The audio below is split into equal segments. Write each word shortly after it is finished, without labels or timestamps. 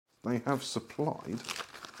they have supplied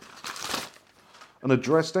an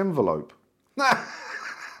addressed envelope.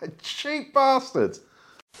 Cheap bastards.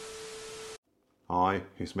 Hi,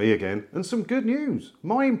 it's me again, and some good news.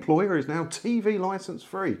 My employer is now TV licence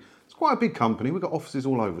free. It's quite a big company. We've got offices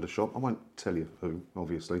all over the shop. I won't tell you who,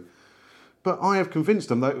 obviously. But I have convinced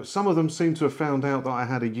them that some of them seem to have found out that I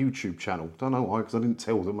had a YouTube channel. Don't know why, because I didn't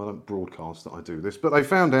tell them. I don't broadcast that I do this. But they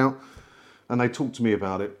found out, and they talked to me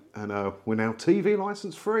about it, and we're now TV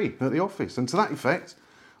licence free at the office. And to that effect,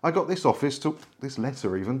 I got this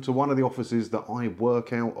letter even, to one of the offices that I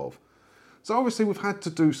work out of. So obviously we've had to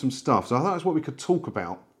do some stuff. So I thought that's what we could talk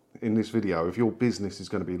about in this video if your business is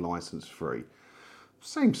going to be licence free.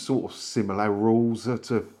 Same sort of similar rules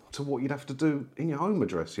to what you'd have to do in your home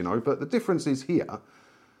address, you know. But the difference is here,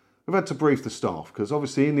 we've had to brief the staff because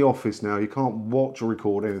obviously in the office now you can't watch or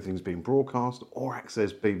record anything that's being broadcast or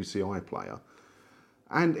access BBC iPlayer.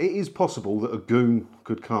 And it is possible that a goon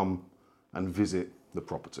could come and visit the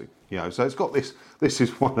property. You know, so it's got this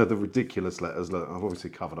is one of the ridiculous letters that I've obviously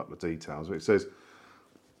covered up the details. But it says,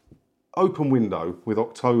 open window with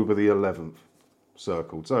October the 11th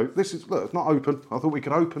circled. So this is, look, it's not open. I thought we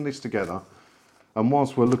could open this together. And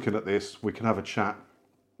whilst we're looking at this, we can have a chat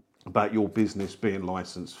about your business being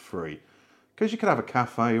license free. Because you could have a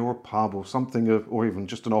cafe or a pub or something, or even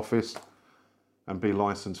just an office and be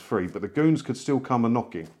license free. But the goons could still come a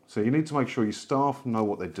knocking. So you need to make sure your staff know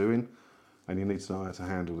what they're doing. And you need to know how to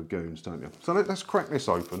handle the goons, don't you? So let's crack this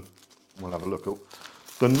open. We'll have a look at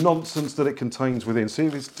the nonsense that it contains within. See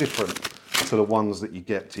if it's different to the ones that you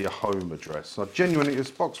get to your home address. So genuinely,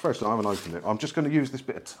 it's box fresh. I haven't opened it. I'm just going to use this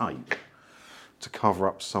bit of tape to cover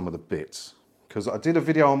up some of the bits. Because I did a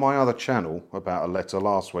video on my other channel about a letter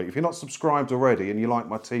last week. If you're not subscribed already and you like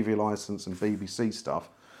my TV licence and BBC stuff,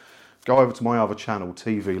 go over to my other channel,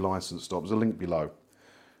 TV Licence Stop. There's a link below.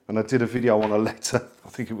 And I did a video on a letter, I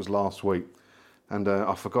think it was last week. And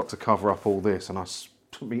I forgot to cover up all this, and it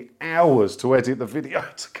took me hours to edit the video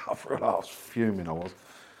to cover it up. I was fuming, I was.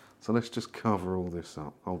 So let's just cover all this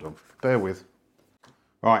up. Hold on, bear with.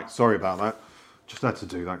 Right, sorry about that. Just had to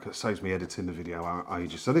do that because it saves me editing the video out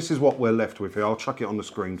ages. So this is what we're left with here. I'll chuck it on the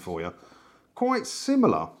screen for you. Quite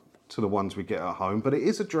similar to the ones we get at home, but it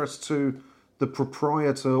is addressed to the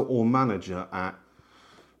proprietor or manager at,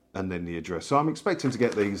 and then the address. So I'm expecting to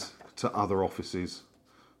get these to other offices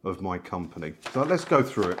of my company. So let's go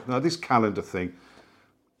through it. Now this calendar thing,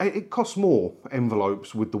 it costs more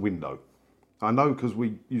envelopes with the window. I know because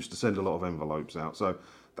we used to send a lot of envelopes out. So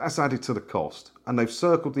that's added to the cost. And they've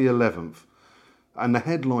circled the 11th. And the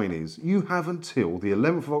headline is, you have until the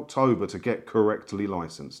 11th of October to get correctly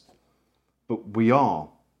licensed. But we are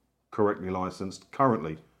correctly licensed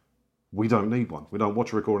currently. We don't need one. We don't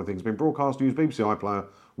watch or record anything that's been broadcast, use BBC iPlayer.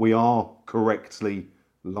 We are correctly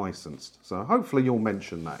licensed. So hopefully you'll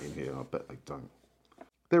mention that in here. I bet they don't.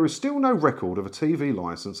 There is still no record of a TV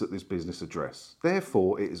licence at this business address.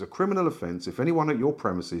 Therefore, it is a criminal offence if anyone at your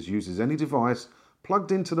premises uses any device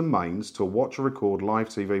plugged into the mains to watch or record live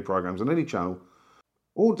TV programmes on any channel,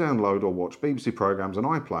 or download or watch BBC programmes on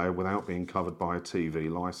iPlayer without being covered by a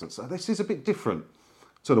TV licence. So this is a bit different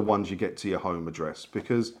to the ones you get to your home address,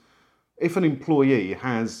 because if an employee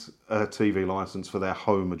has a TV licence for their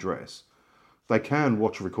home address, they can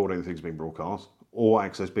watch or record anything that's been broadcast or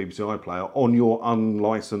access BBC iPlayer on your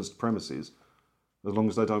unlicensed premises, as long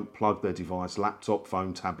as they don't plug their device, laptop,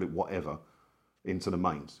 phone, tablet, whatever, into the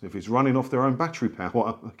mains. If it's running off their own battery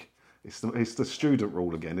power, it's the student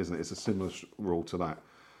rule again, isn't it? It's a similar rule to that.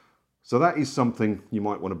 So that is something you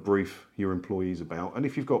might want to brief your employees about. And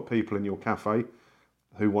if you've got people in your cafe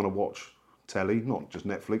who want to watch telly, not just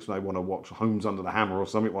Netflix, they want to watch Homes Under the Hammer or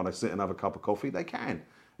something while they sit and have a cup of coffee, they can.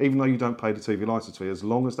 Even though you don't pay the TV licence fee, as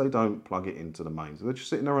long as they don't plug it into the mains. They're just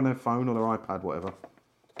sitting there on their phone or their iPad, whatever.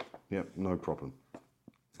 Yep, no problem.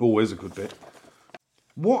 Always a good bit.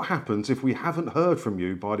 What happens if we haven't heard from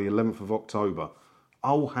you by the 11th of October?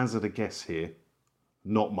 I'll hazard a guess here.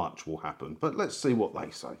 Not much will happen, but let's see what they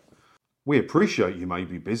say. We appreciate you may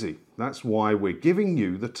be busy. That's why we're giving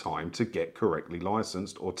you the time to get correctly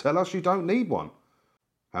licensed, or tell us you don't need one.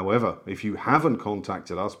 However, if you haven't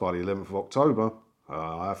contacted us by the 11th of October,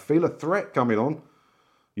 I feel a threat coming on.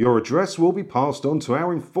 Your address will be passed on to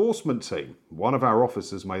our enforcement team. One of our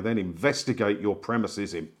officers may then investigate your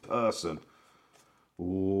premises in person.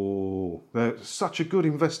 Ooh, that's such a good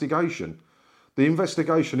investigation. The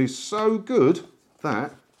investigation is so good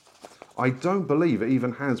that I don't believe it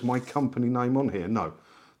even has my company name on here. No,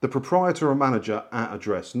 the proprietor or manager at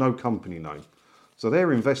address, no company name. So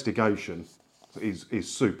their investigation is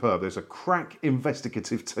superb. There's a crack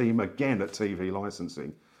investigative team again at TV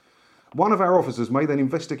licensing. One of our officers may then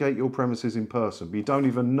investigate your premises in person, but you don't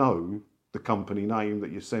even know the company name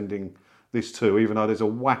that you're sending this to, even though there's a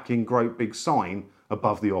whacking great big sign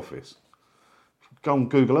above the office. Go on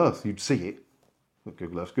Google Earth, you'd see it. Not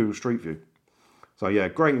Google Earth, Google Street View. So yeah,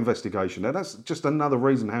 great investigation there. That's just another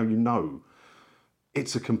reason how you know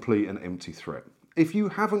it's a complete and empty threat. If you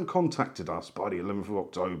haven't contacted us by the 11th of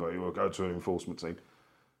October, you will go to an enforcement team.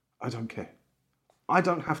 I don't care. I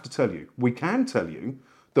don't have to tell you. We can tell you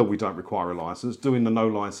that we don't require a licence, doing the no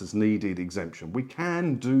licence needed exemption. We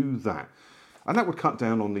can do that. And that would cut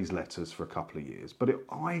down on these letters for a couple of years. But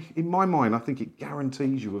in my mind, I think it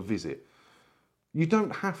guarantees you a visit. You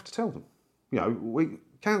don't have to tell them. You know, we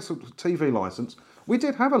cancelled the TV licence. We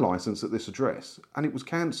did have a licence at this address and it was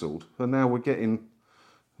cancelled. And now we're getting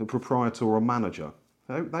a proprietor or a manager.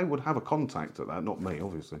 They would have a contact at that, not me,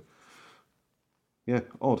 obviously. Yeah,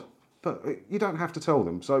 odd. But you don't have to tell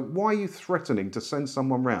them. So why are you threatening to send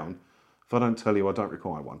someone round if I don't tell you I don't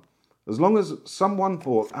require one? As long as someone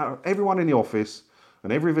or everyone in the office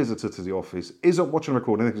and every visitor to the office isn't watching a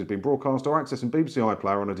recording that has been broadcast or accessing BBC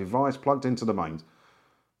iPlayer on a device plugged into the mains,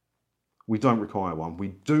 we don't require one.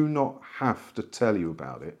 We do not have to tell you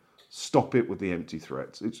about it. Stop it with the empty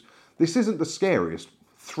threats. This isn't the scariest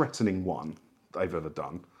threatening one they've ever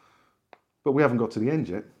done, but we haven't got to the end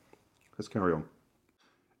yet. Let's carry on.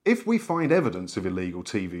 If we find evidence of illegal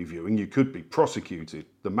TV viewing, you could be prosecuted.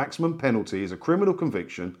 The maximum penalty is a criminal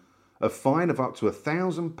conviction, a fine of up to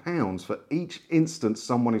 £1,000 for each instance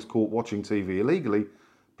someone is caught watching TV illegally,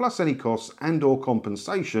 plus any costs and/or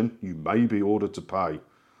compensation you may be ordered to pay.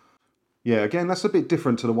 Yeah, again, that's a bit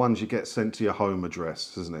different to the ones you get sent to your home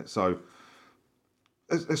address, isn't it? So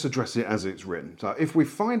let's address it as it's written. So if we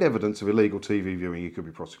find evidence of illegal TV viewing, you could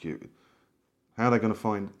be prosecuted. How are they going to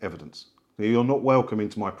find evidence? You're not welcome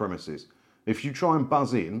into my premises. If you try and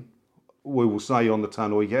buzz in, we will say on the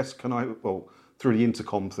tunnel, yes, can I, well, through the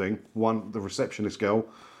intercom thing, the receptionist girl,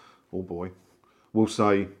 or boy, will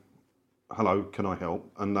say, hello, can I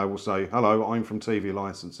help? And they will say, hello, I'm from TV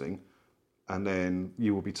licensing. And then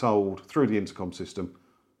you will be told through the intercom system,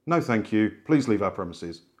 no thank you, please leave our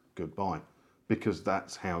premises, goodbye. Because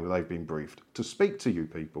that's how they've been briefed, to speak to you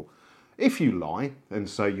people. If you lie and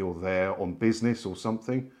say you're there on business or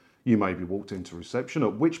something, you may be walked into reception,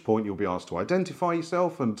 at which point you'll be asked to identify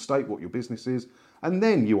yourself and state what your business is, and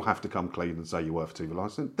then you'll have to come clean and say you were for TV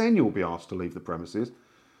licence. Then you'll be asked to leave the premises,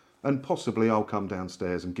 and possibly I'll come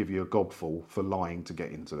downstairs and give you a gobful for lying to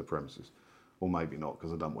get into the premises. Or maybe not,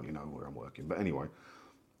 because I don't want you to know where I'm working. But anyway,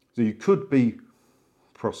 so you could be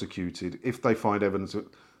prosecuted if they find evidence that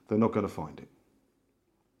they're not going to find it.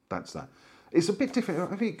 That's that. It's a bit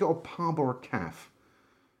different. If you've got a pub or a cafe,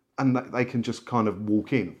 and they can just kind of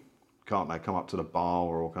walk in, can't they? Come up to the bar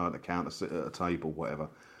or come at the counter, sit at a table, whatever.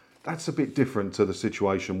 That's a bit different to the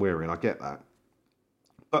situation we're in. I get that.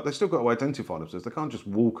 But they've still got to identify themselves. They can't just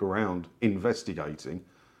walk around investigating.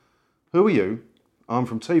 Who are you? I'm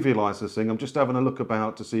from TV licensing. I'm just having a look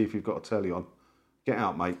about to see if you've got a telly on. Get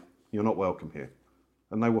out, mate. You're not welcome here.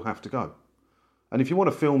 And they will have to go. And if you want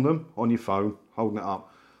to film them on your phone, holding it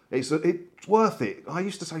up, it's worth it. I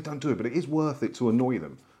used to say don't do it, but it is worth it to annoy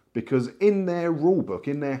them. Because in their rule book,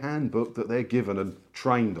 in their handbook that they're given and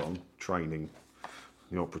trained on, training,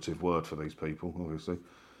 the operative word for these people, obviously,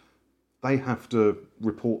 they have to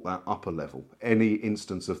report that upper level, any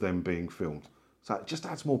instance of them being filmed. So it just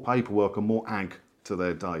adds more paperwork and more ag to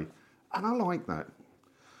their day. And I like that.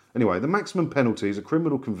 Anyway, the maximum penalty is a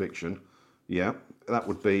criminal conviction. Yeah, that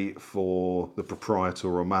would be for the proprietor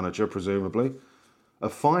or manager, presumably. A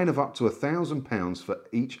fine of up to £1,000 for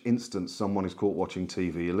each instance someone is caught watching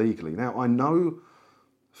TV illegally. Now, I know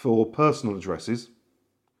for personal addresses,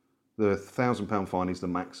 the £1,000 fine is the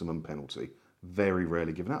maximum penalty. Very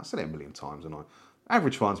rarely given out. I've said it a million times, and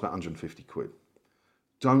average fine's about 150 quid.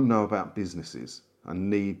 Don't know about businesses. I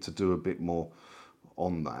need to do a bit more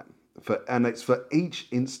on that. And it's for each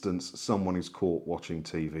instance someone is caught watching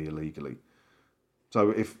TV illegally. So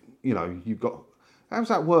if, you've got... How's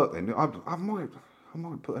that work then? I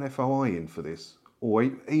might put an FOI in for this, or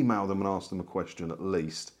email them and ask them a question at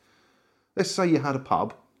least. Let's say you had a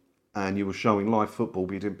pub and you were showing live football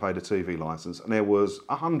but you didn't pay the TV licence and there was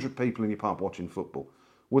 100 people in your pub watching football.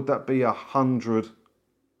 Would that be 100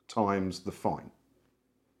 times the fine?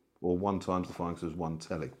 Or 1 times the fine because there's one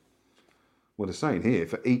telly? Well, they're saying here,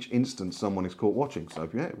 for each instance someone is caught watching. So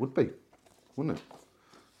yeah, it would be, wouldn't it?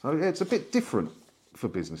 So yeah, it's a bit different for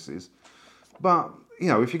businesses. But,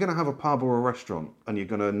 if you're going to have a pub or a restaurant and you're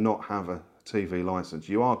going to not have a TV licence,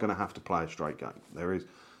 you are going to have to play a straight game.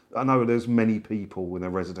 I know there's many people with a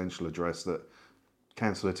residential address that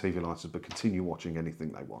cancel their TV licence but continue watching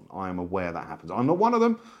anything they want. I am aware that happens. I'm not one of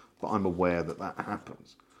them, but I'm aware that that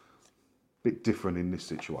happens. Bit different in this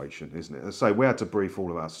situation, isn't it? As I say, we had to brief all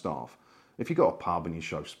of our staff. If you've got a pub and you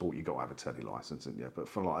show sport, you've got to have a telly licence, haven't you? But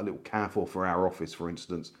for like a little cafe or for our office, for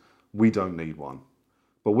instance, we don't need one.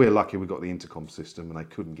 But we're lucky we got the intercom system and they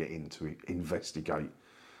couldn't get in to investigate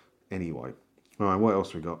anyway. All right, what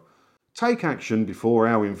else we got? Take action before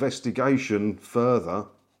our investigation further.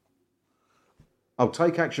 Oh,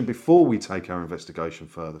 take action before we take our investigation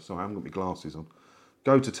further. Sorry, I haven't got my glasses on.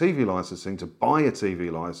 Go to TV licensing to buy a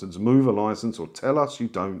TV licence, move a licence, or tell us you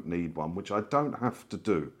don't need one, which I don't have to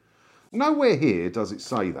do. Nowhere here does it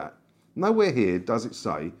say that. Nowhere here does it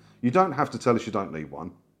say you don't have to tell us you don't need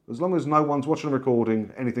one. As long as no one's watching a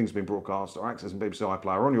recording, anything's been broadcast, or accessing BBC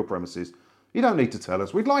iPlayer on your premises, you don't need to tell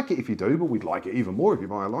us. We'd like it if you do, but we'd like it even more if you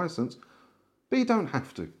buy a licence. But you don't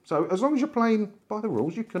have to. So as long as you're playing by the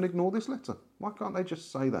rules, you can ignore this letter. Why can't they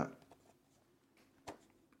just say that?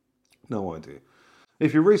 No idea.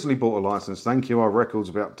 If you recently bought a licence, thank you, our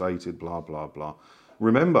records will be updated, blah, blah, blah.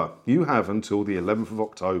 Remember, you have until the 11th of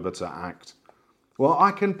October to act. Well,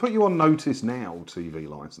 I can put you on notice now, TV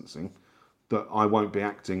licensing, that I won't be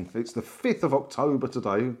acting. It's the 5th of October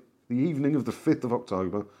today, the evening of the 5th of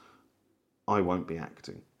October. I won't be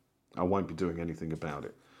acting. I won't be doing anything about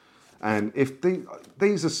it. And if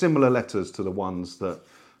these are similar letters to the ones that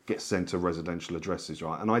get sent to residential addresses,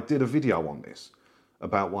 right? And I did a video on this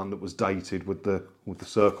about one that was dated with the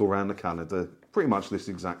circle around the calendar, pretty much this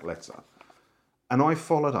exact letter. And I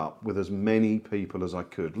followed up with as many people as I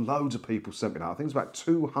could. Loads of people sent me that. I think it's about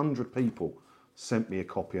 200 people sent me a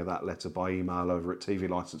copy of that letter by email over at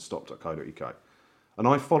tvlicencestop.co.uk. And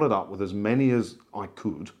I followed up with as many as I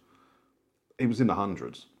could. It was in the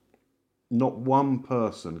hundreds. Not one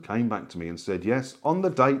person came back to me and said, yes, on the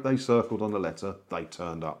date they circled on the letter, they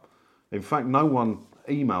turned up. In fact, no one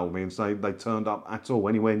emailed me and said they turned up at all,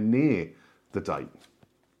 anywhere near the date.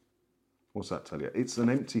 What's that tell you? It's an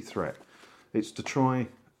empty threat. It's to try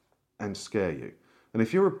and scare you. And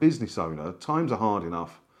if you're a business owner, times are hard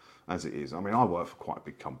enough as it is. I mean, I work for quite a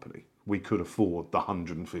big company. We could afford the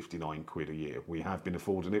 159 quid a year. We have been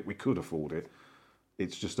affording it. We could afford it.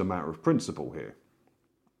 It's just a matter of principle here.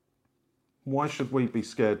 Why should we be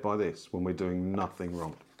scared by this when we're doing nothing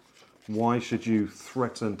wrong? Why should you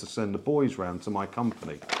threaten to send the boys round to my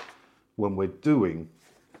company when we're doing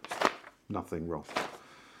nothing wrong?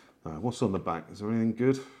 What's on the back? Is there anything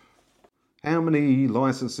good? How many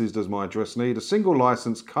licenses does my address need? A single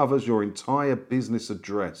license covers your entire business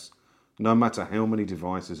address, no matter how many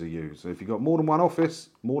devices are used. So if you've got more than one office,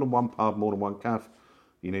 more than one pub, more than one cafe,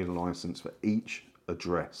 you need a license for each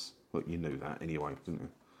address. Look, you knew that anyway, didn't you?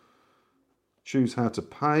 Choose how to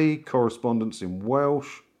pay, correspondence in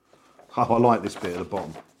Welsh. Oh, I like this bit at the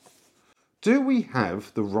bottom. Do we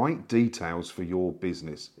have the right details for your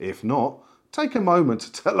business? If not, take a moment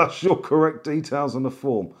to tell us your correct details on the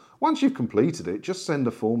form. Once you've completed it, just send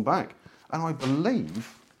the form back. And I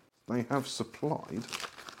believe they have supplied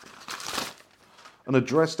an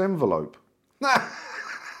addressed envelope.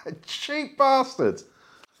 Cheap bastards.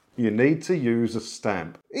 You need to use a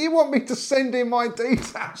stamp. You want me to send in my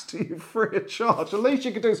details to you free of charge? The least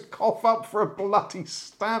you can do is cough up for a bloody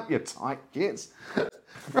stamp, you tight gits.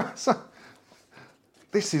 So,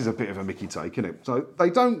 this is a bit of a Mickey take, isn't it? So they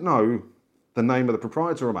don't know the name of the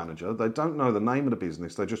proprietor or manager. They don't know the name of the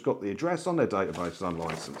business. They just got the address on their database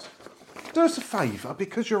unlicensed. Do us a favour,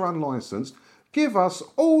 because you're unlicensed, give us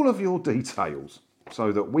all of your details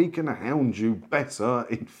so that we can hound you better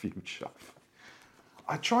in future.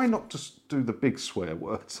 I try not to do the big swear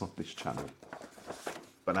words on this channel,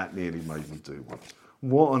 but that nearly made me do one.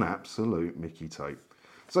 What an absolute Mickey take.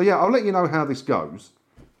 So yeah, I'll let you know how this goes.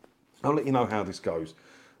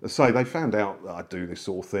 As I say, they found out that I do this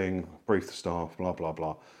sort of thing, brief the staff, blah, blah,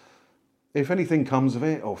 blah. If anything comes of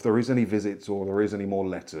it, or if there is any visits or there is any more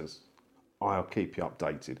letters, I'll keep you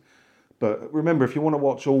updated. But remember, if you want to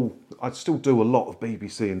watch I still do a lot of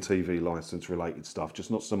BBC and TV licence related stuff,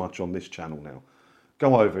 just not so much on this channel now.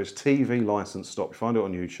 Go over, it's TV License Stop. Find it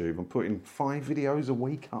on YouTube. I'm putting 5 videos a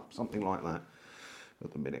week up, something like that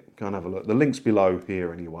at the minute. Go and have a look. The link's below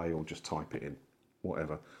here anyway, or just type it in,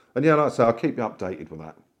 whatever. And yeah, like I say, I'll keep you updated with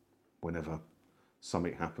that whenever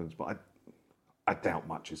something happens, but I doubt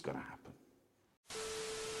much is going to happen.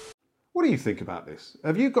 What do you think about this?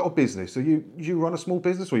 Have you got a business? Do you run a small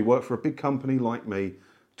business, or you work for a big company like me?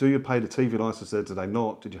 Do you pay the TV licence there? Do they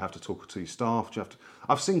not? Did you have to talk to your staff?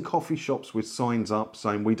 I've seen coffee shops with signs up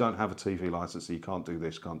saying we don't have a TV licence, so you can't do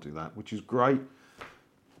this, can't do that, which is great.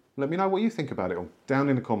 Let me know what you think about it all down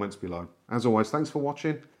in the comments below. As always, thanks for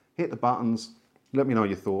watching. Hit the buttons. Let me know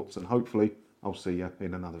your thoughts, and hopefully I'll see you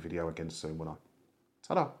in another video again soon when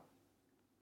ta-da!